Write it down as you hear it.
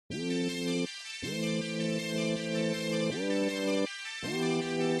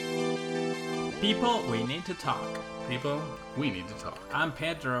People, we need to talk. People, we need to talk. I'm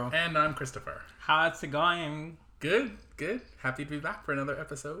Pedro. And I'm Christopher. How's it going? Good. Happy to be back for another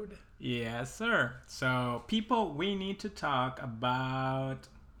episode. Yes, sir. So, people, we need to talk about...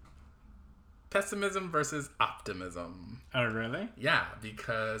 Pessimism versus optimism. Oh, really? Yeah,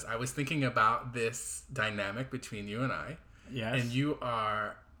 because I was thinking about this dynamic between you and I. Yes. And you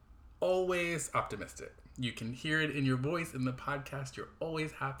are always optimistic. You can hear it in your voice in the podcast. You're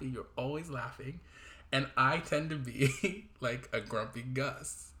always happy. You're always laughing. And I tend to be like a grumpy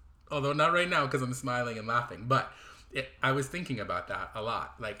Gus. Although not right now because I'm smiling and laughing. But I was thinking about that a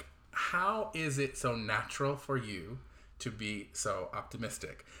lot. Like, how is it so natural for you to be so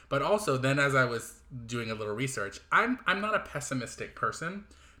optimistic? But also then as I was doing a little research, I'm not a pessimistic person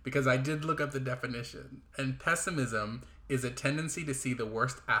because I did look up the definition. And pessimism is a tendency to see the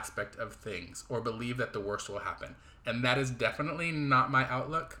worst aspect of things or believe that the worst will happen. And that is definitely not my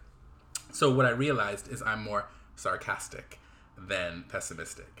outlook. So what I realized is I'm more sarcastic than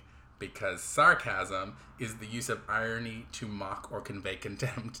pessimistic, because sarcasm is the use of irony to mock or convey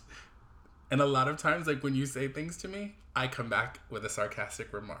contempt. And a lot of times, like when you say things to me, I come back with a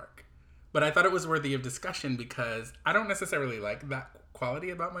sarcastic remark. But I thought it was worthy of discussion because I don't necessarily like that quality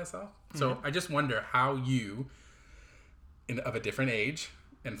about myself. So I just wonder how you, of a different age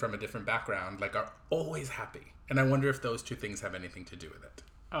and from a different background, like are always happy. And I wonder if those two things have anything to do with it.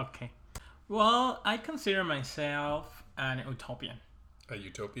 Okay. Well, I consider myself an utopian. A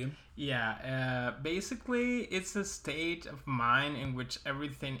utopian? Yeah, basically it's a state of mind in which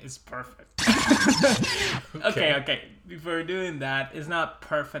everything is perfect. Okay. Before doing that, it's not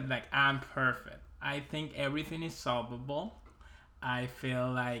perfect like I'm perfect. I think everything is solvable. I feel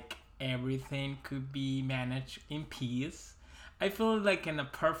like everything could be managed in peace. I feel like in a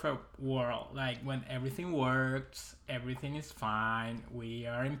perfect world, like when everything works, everything is fine, we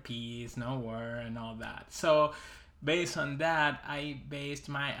are in peace, no war and all that. So based on that, I based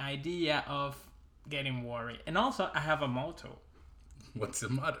my idea of getting worried. And also, I have a motto. What's the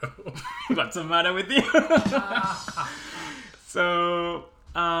motto? What's the matter with you? So,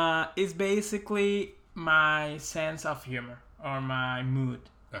 it's basically my sense of humor or my mood.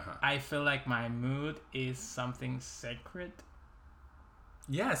 Uh-huh. I feel like my mood is something sacred.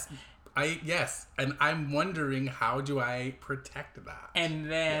 Yes. And I'm wondering, how do I protect that? And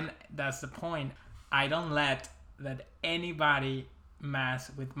then that's the point. I don't let anybody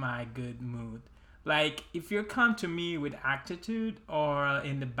mess with my good mood. Like, if you come to me with attitude or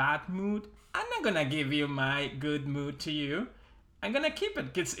in the bad mood, I'm not gonna give you my good mood to you. I'm gonna keep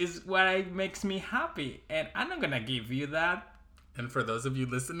it because it's what makes me happy, and I'm not gonna give you that. And for those of you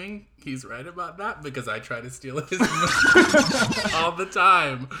listening, he's right about that because I try to steal his mood all the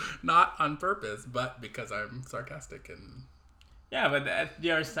time. Not on purpose, but because I'm sarcastic and... Yeah, but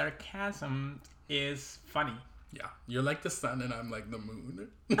your sarcasm is funny. Yeah, you're like the sun and I'm like the moon.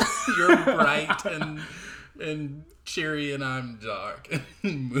 You're bright and cheery and I'm dark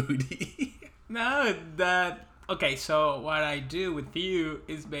and moody. No, okay, so what I do with you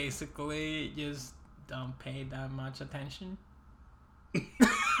is basically just don't pay that much attention.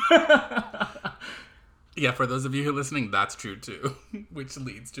 Yeah, for those of you who are listening, that's true too, which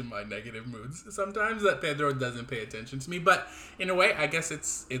leads to my negative moods sometimes, that Pedro doesn't pay attention to me. But in a way, I guess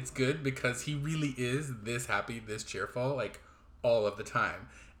it's good because he really is this happy, this cheerful, like all of the time.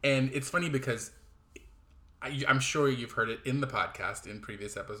 And it's funny because I'm sure you've heard it in the podcast in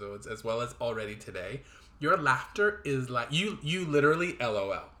previous episodes as well as already today. Your laughter is like you literally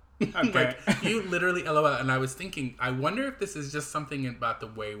LOL. Okay. Like, you literally LOL. And I was thinking, I wonder if this is just something about the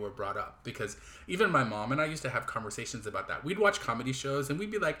way we're brought up. Because even my mom and I used to have conversations about that. We'd watch comedy shows and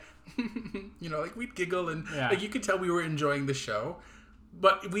we'd be like, like we'd giggle and like you could tell we were enjoying the show.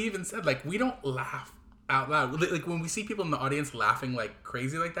 But we even said, like, we don't laugh out loud. Like when we see people in the audience laughing like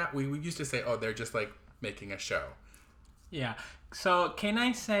crazy like that, we used to say, oh, they're just like making a show. Yeah. So can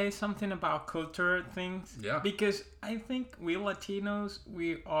I say something about culture things? Yeah. Because I think we Latinos,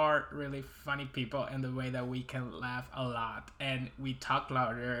 we are really funny people in the way that we can laugh a lot and we talk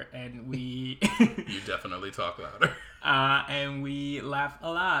louder and we... You definitely talk louder. And we laugh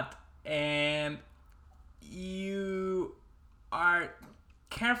a lot. And you are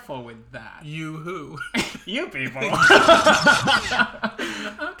careful with that. You who? You people.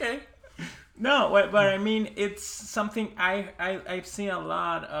 Okay. No, but I mean, it's something I've seen a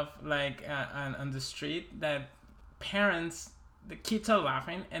lot of, like, on the street, that parents, the kids are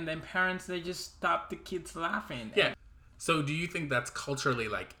laughing, and then parents, they just stop the kids laughing. Yeah. So do you think that's culturally,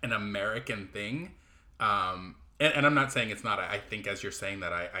 like, an American thing? And I'm not saying it's not. I think as you're saying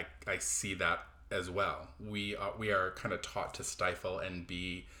that, I see that as well. We are kind of taught to stifle and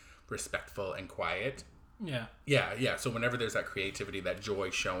be respectful and quiet. Yeah. Yeah. So whenever there's that creativity, that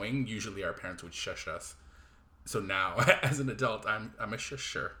joy showing, usually our parents would shush us. So now, as an adult, I'm a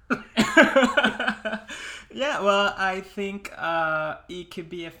shusher. Yeah, well, I think it could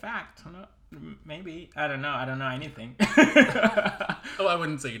be a fact. Maybe. I don't know. I don't know anything. Oh, I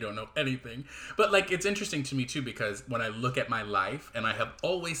wouldn't say you don't know anything. But, like, it's interesting to me, too, because when I look at my life, and I have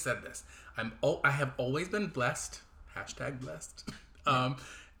always said this, I have always been blessed. #blessed.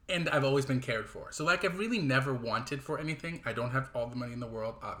 And I've always been cared for. So, like, I've really never wanted for anything. I don't have all the money in the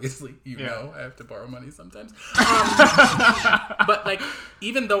world, obviously. You know, I have to borrow money sometimes. But, like,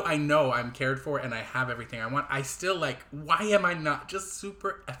 even though I know I'm cared for and I have everything I want, I still, like, why am I not just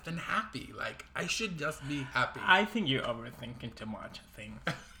super effing happy? Like, I should just be happy. I think you're overthinking too much, I think.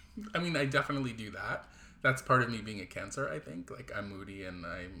 I mean, I definitely do that. That's part of me being a Cancer, I think. Like, I'm moody and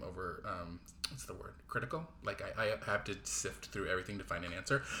I'm over, what's the word? Critical? Like, I have to sift through everything to find an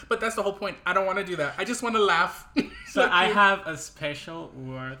answer. But that's the whole point. I don't want to do that. I just want to laugh. So I have a special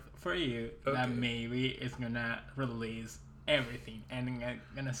word for you that maybe is going to release everything and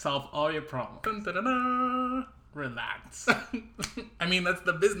going to solve all your problems. Dun, dun, dun, dun. Relax. I mean, that's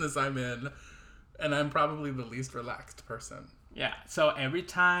the business I'm in. And I'm probably the least relaxed person. Yeah, so every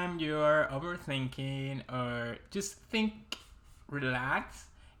time you're overthinking or just think, relax,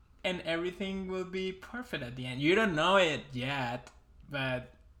 and everything will be perfect at the end. You don't know it yet,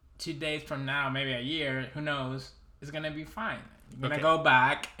 but 2 days from now, maybe a year, who knows, it's going to be fine. You're going to go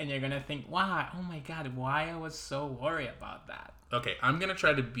back and you're going to think, wow, oh my God, why I was so worried about that. Okay, I'm going to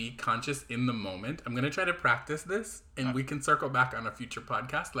try to be conscious in the moment. I'm going to try to practice this, and we can circle back on a future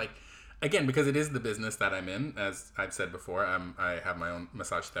podcast. Like, again, because it is the business that I'm in, as I've said before, I have my own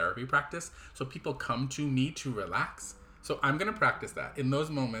massage therapy practice. So people come to me to relax. So I'm going to practice that in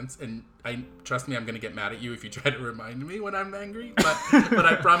those moments. And trust me, I'm going to get mad at you if you try to remind me when I'm angry. But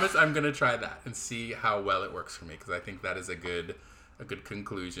I promise I'm going to try that and see how well it works for me. Because I think that is a good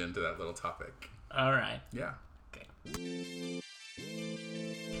conclusion to that little topic. All right. Yeah. Okay.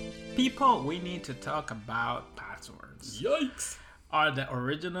 People, we need to talk about passwords. Yikes. Are the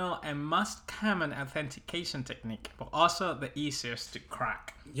original and most common authentication technique, but also the easiest to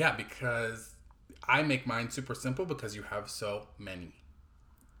crack. Yeah, because I make mine super simple because you have so many.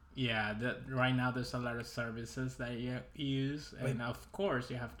 Yeah, right now there's a lot of services that you use, and of course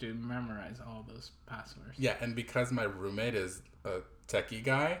you have to memorize all those passwords. Yeah, and because my roommate is a techie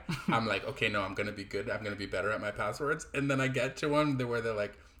guy, I'm like, okay, no, I'm going to be good. I'm going to be better at my passwords. And then I get to one where they're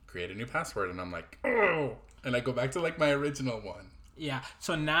like, create a new password. And I'm like, oh. And I go back to like my original one. Yeah,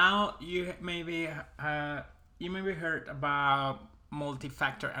 so now you maybe heard about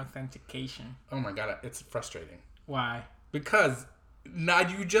multi-factor authentication. Oh my God, it's frustrating. Why? Because now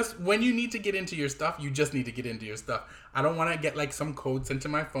when you need to get into your stuff, you just need to get into your stuff. I don't want to get like some code sent to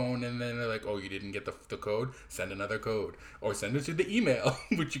my phone and then they're like, oh, you didn't get the code? Send another code. Or send it to the email,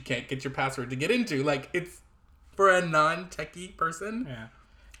 which you can't get your password to get into. Like, it's for a non-techie person. Yeah.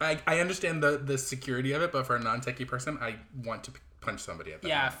 I understand the security of it, but for a non-techie person, I want to punch somebody at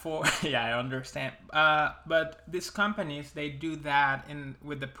that moment. Yeah, I understand. But these companies, they do that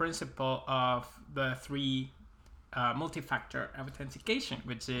with the principle of the 3 multi-factor authentication,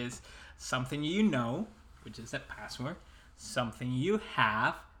 which is something you know, which is a password, something you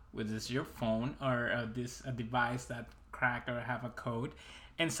have, which is your phone or a device that crack or have a code,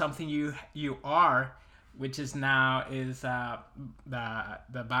 and something you are, which is now the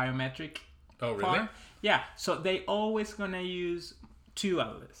biometric. Oh, really? part. Yeah, so they always gonna use 2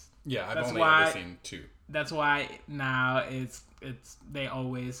 at least. Yeah, I've only ever seen 2. That's why now it's they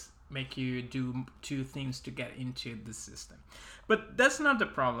always make you do 2 things to get into the system. But that's not the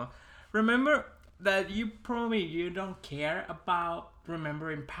problem. Remember that you don't care about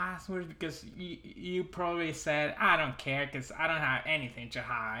remembering passwords because you probably said, I don't care because I don't have anything to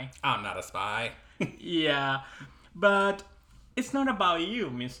hide. I'm not a spy. Yeah, but it's not about you,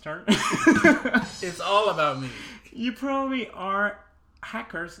 mister. It's all about me. You probably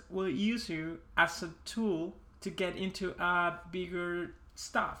hackers will use you as a tool to get into bigger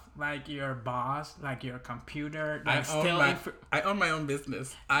stuff, like your boss, like your computer. I own my own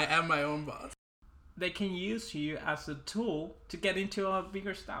business. I am my own boss. They can use you as a tool to get into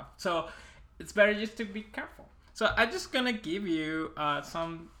bigger stuff. So it's better just to be careful. So I'm just gonna give you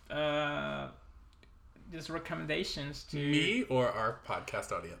some just recommendations to me or our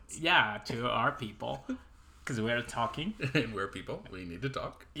podcast audience. Yeah, to our people, because we're talking. And we're people. We need to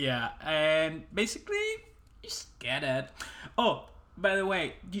talk. Yeah, and basically, you just get it. Oh, by the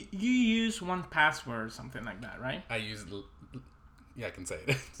way, you use 1Password or something like that, right? I use Yeah, I can say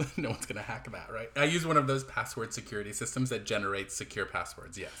it. No one's going to hack that, right? I use one of those password security systems that generates secure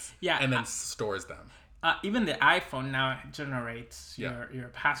passwords, yes. Yeah. And then stores them. Even the iPhone now generates your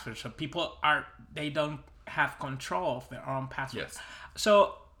password. So they don't have control of their own password. Yes.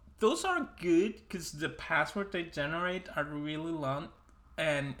 So those are good because the password they generate are really long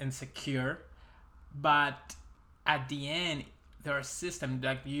and secure. But at the end, there are systems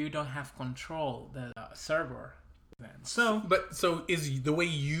that you don't have control the server. So is the way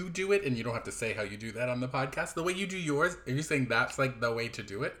you do it, and you don't have to say how you do that on the podcast, the way you do yours, are you saying that's like the way to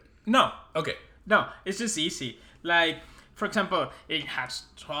do it? No. Okay. No, it's just easy. Like, for example, it has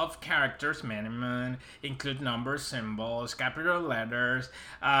 12 characters minimum, include numbers, symbols, capital letters.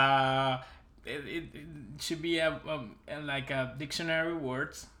 It should be like a dictionary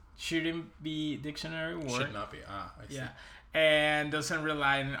words. Shouldn't be dictionary words. Should not be. I see. Yeah. And doesn't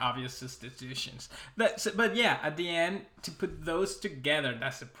rely on obvious substitutions. But yeah, at the end, to put those together,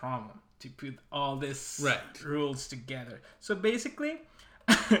 that's the problem. To put all these rules together. So basically,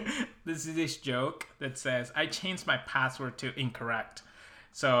 this is this joke that says, I changed my password to incorrect.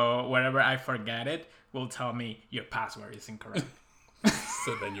 So whenever I forget it, will tell me your password is incorrect.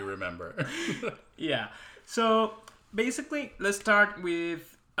 So then you remember. Yeah. So basically, let's start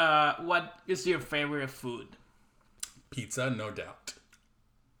with what is your favorite food? Pizza, no doubt.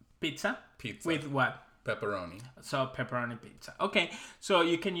 Pizza? Pizza. With what? Pepperoni. So pepperoni pizza. Okay, so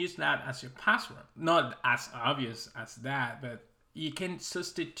you can use that as your password. Not as obvious as that, but you can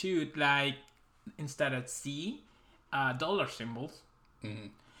substitute, like, instead of C, dollar symbols,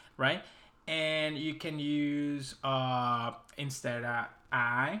 right? And you can use instead of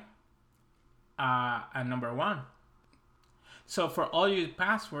I, a number 1. So for all your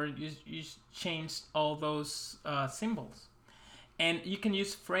password, you change all those symbols. And you can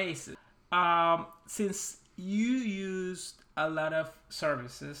use phrases. Since you used a lot of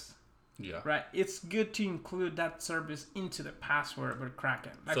services, right, it's good to include that service into the password with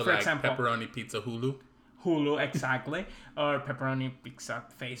Kraken. Like, so, for example, pepperoni pizza Hulu? Hulu, exactly. Or pepperoni pizza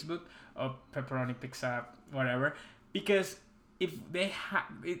Facebook. Or pepperoni pizza whatever. Because if they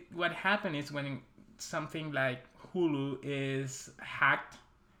what happened is when something like Hulu is hacked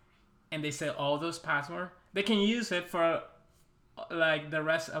and they say all those passwords, they can use it for like the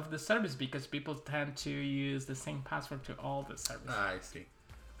rest of the service because people tend to use the same password to all the services. I see.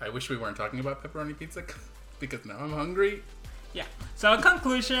 I wish we weren't talking about pepperoni pizza because now I'm hungry. Yeah. So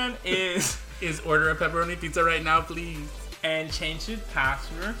conclusion is order a pepperoni pizza right now, please. And change your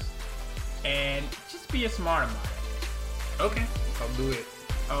passwords and just be smart about it. Okay, I'll do it.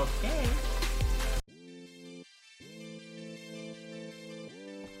 Okay.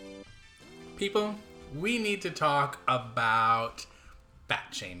 People, we need to talk about fat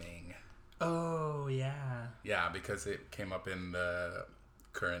shaming. Oh, yeah. Yeah, because it came up in the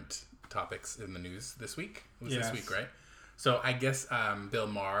current topics in the news this week. It was this week, right? So I guess Bill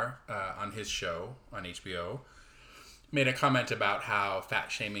Maher, on his show on HBO, made a comment about how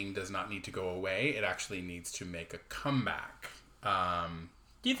fat shaming does not need to go away. It actually needs to make a comeback.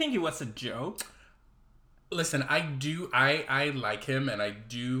 Do you think it was a joke? Listen, I like him, and I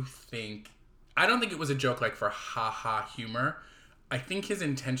don't think it was a joke like for ha-ha humor. I think his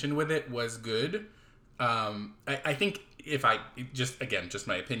intention with it was good. I think just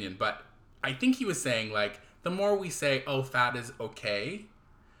my opinion, but I think he was saying, like, the more we say, oh, fat is okay,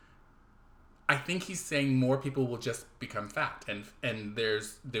 I think he's saying more people will just become fat. And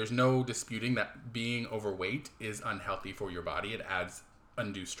there's no disputing that being overweight is unhealthy for your body. It adds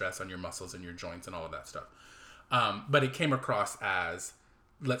undue stress on your muscles and your joints and all of that stuff. But it came across as,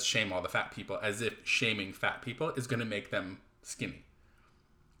 let's shame all the fat people, as if shaming fat people is going to make them skinny.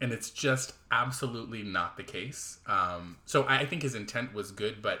 And it's just absolutely not the case. So I think his intent was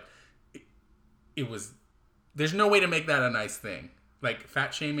good, but there's no way to make that a nice thing. Like,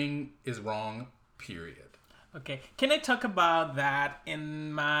 fat shaming is wrong, period. Okay. Can I talk about that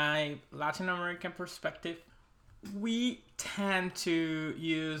in my Latin American perspective? We tend to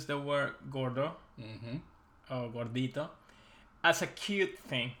use the word gordo or gordito as a cute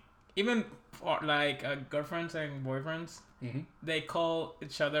thing. Even for like girlfriends and boyfriends, they call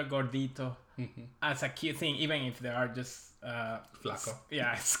each other gordito as a cute thing, even if they are just flaco.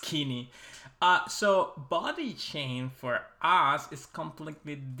 Skinny. So body shame for us is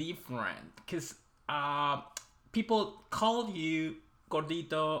completely different because people call you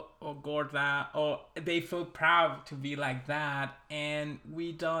gordito or gorda, or they feel proud to be like that, and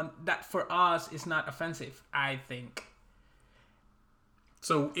we don't. That for us is not offensive, I think.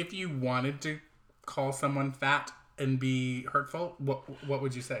 So if you wanted to call someone fat and be hurtful, what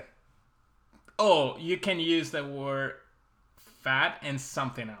would you say? Oh, you can use the word fat and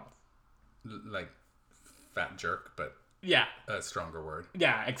something else. Like fat jerk, but Yeah. a stronger word.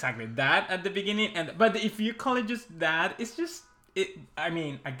 Yeah, exactly. That at the beginning, but if you call it just that, it's just it. I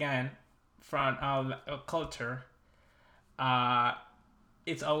mean, again, from our culture,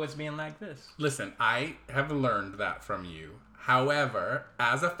 it's always been like this. Listen, I have learned that from you. However,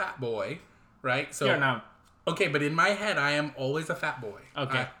 as a fat boy, right? So You're not. okay, but in my head, I am always a fat boy.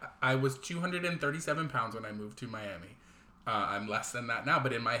 Okay. I was 237 pounds when I moved to Miami. I'm less than that now,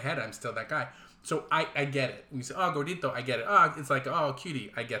 but in my head, I'm still that guy. So I get it. When you say, oh, gordito, I get it. Oh, it's like, oh,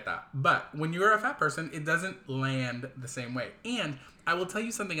 cutie, I get that. But when you're a fat person, it doesn't land the same way. And I will tell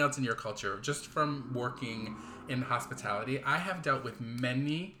you something else in your culture. Just from working in hospitality, I have dealt with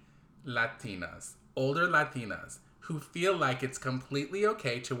many Latinas, older Latinas, who feel like it's completely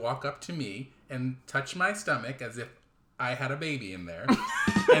okay to walk up to me and touch my stomach as if I had a baby in there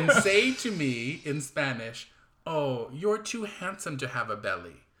and say to me in Spanish, oh, you're too handsome to have a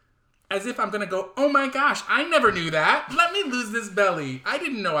belly. As if I'm going to go, oh my gosh, I never knew that. Let me lose this belly. I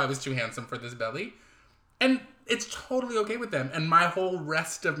didn't know I was too handsome for this belly. And it's totally okay with them. And my whole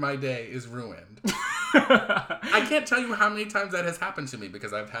rest of my day is ruined. I can't tell you how many times that has happened to me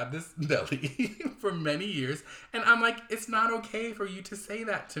because I've had this belly for many years. And I'm like, it's not okay for you to say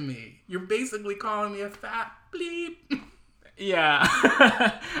that to me. You're basically calling me a fat bleep. Yeah.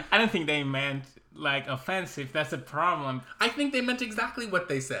 I don't think they meant like offensive. That's a problem. I think they meant exactly what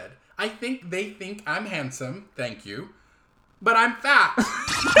they said. I think they think I'm handsome, thank you, but I'm fat.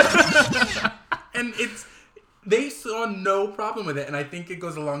 And they saw no problem with it, and I think it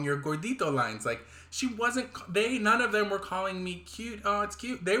goes along your gordito lines. Like, none of them were calling me cute. Oh, it's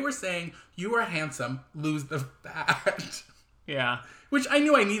cute. They were saying, you are handsome, lose the fat. Yeah. Which I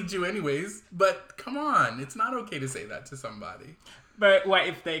knew I needed to anyways, but come on, it's not okay to say that to somebody. But what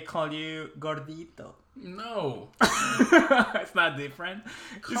if they call you gordito? No. It's not different.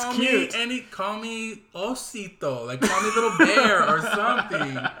 It's cute. Call me osito, like call me little bear or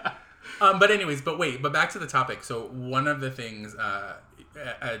something. But back to the topic. So one of the things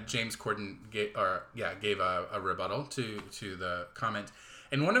James Corden gave a rebuttal to the comment,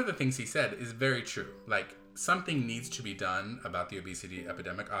 and one of the things he said is very true. Like, something needs to be done about the obesity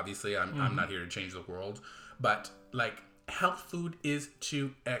epidemic. Obviously, I'm not here to change the world, but like, health food is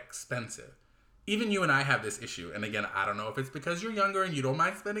too expensive. Even you and I have this issue. And again, I don't know if it's because you're younger and you don't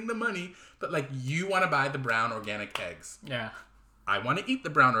mind spending the money, but like, you want to buy the brown organic eggs. Yeah. I want to eat the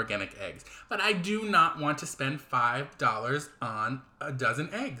brown organic eggs, but I do not want to spend $5 on a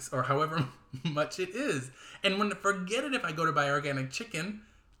dozen eggs or however much it is. And forget it if I go to buy organic chicken,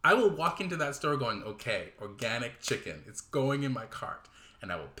 I will walk into that store going, okay, organic chicken. It's going in my cart.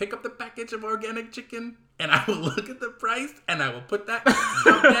 And I will pick up the package of organic chicken, and I will look at the price, and I will put that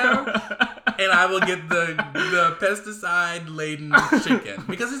stuff down, and I will get the pesticide-laden chicken.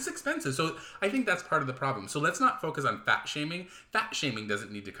 Because it's expensive. So I think that's part of the problem. So let's not focus on fat shaming. Fat shaming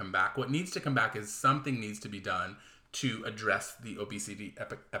doesn't need to come back. What needs to come back is something needs to be done to address the obesity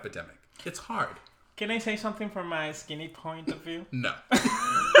epidemic. It's hard. Can I say something from my skinny point of view? No.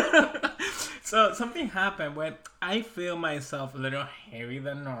 So something happened when I feel myself a little heavier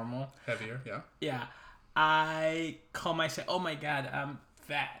than normal. Heavier, yeah. Yeah. I call myself, oh my God, I'm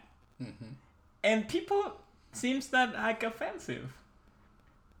fat. Mm-hmm. And people seems that like offensive.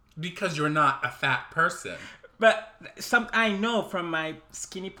 Because you're not a fat person. But I know from my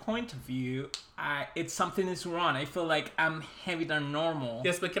skinny point of view, it's something is wrong. I feel like I'm heavier than normal.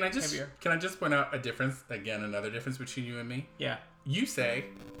 Yes, but can I just point out a difference, again, another difference between you and me? Yeah. You say,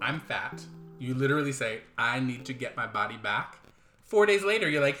 I'm fat. You literally say, I need to get my body back. 4 days later,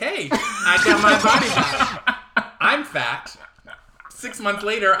 you're like, hey, I got my body back. I'm fat. 6 months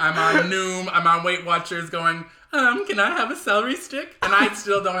later, I'm on Noom, I'm on Weight Watchers going, can I have a celery stick? And I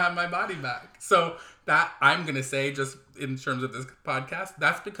still don't have my body back. So that, I'm going to say, just in terms of this podcast,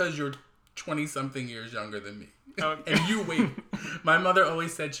 that's because you're 20-something years younger than me. Okay. And you wait. My mother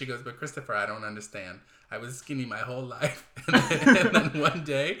always said, she goes, but Christopher, I don't understand. I was skinny my whole life. And then one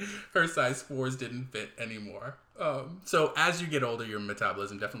day, her size 4s didn't fit anymore. So as you get older, your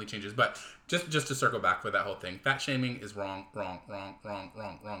metabolism definitely changes. But just to circle back with that whole thing, fat shaming is wrong.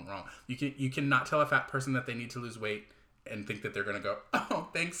 You cannot tell a fat person that they need to lose weight and think that they're going to go, oh,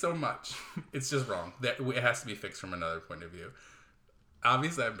 thanks so much. It's just wrong. It has to be fixed from another point of view.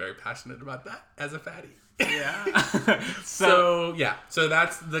 Obviously, I'm very passionate about that as a fatty. Yeah. So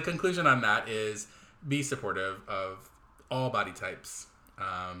that's the conclusion on that is be supportive of all body types.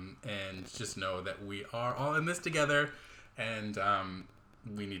 And just know that we are all in this together, and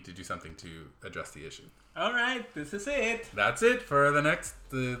we need to do something to address the issue. All right, this is it. That's it for the next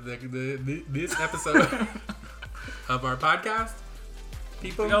this episode of our podcast.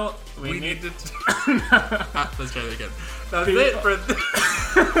 People, No, we need to... Let's try that again. That's People- it for...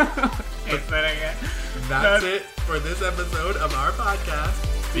 Say that again. That's it for this episode of our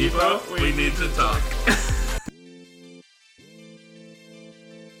podcast. People, we need to talk.